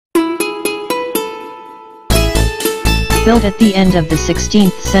Built at the end of the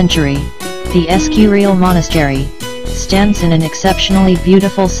 16th century, the Escurial Monastery stands in an exceptionally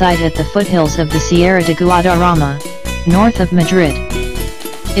beautiful site at the foothills of the Sierra de Guadarrama, north of Madrid.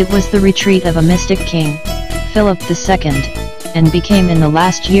 It was the retreat of a mystic king, Philip II, and became in the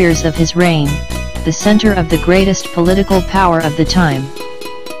last years of his reign, the center of the greatest political power of the time.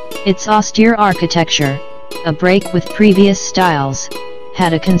 Its austere architecture, a break with previous styles,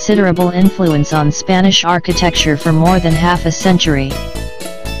 had a considerable influence on Spanish architecture for more than half a century.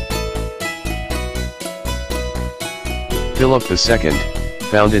 Philip II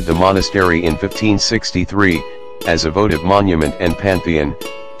founded the monastery in 1563, as a votive monument and pantheon,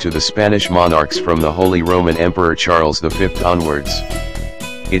 to the Spanish monarchs from the Holy Roman Emperor Charles V onwards.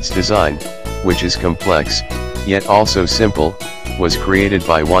 Its design, which is complex, yet also simple, was created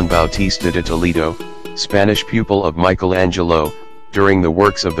by Juan Bautista de Toledo, Spanish pupil of Michelangelo, during the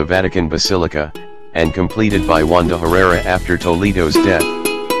works of the Vatican Basilica, and completed by Juan de Herrera after Toledo's death.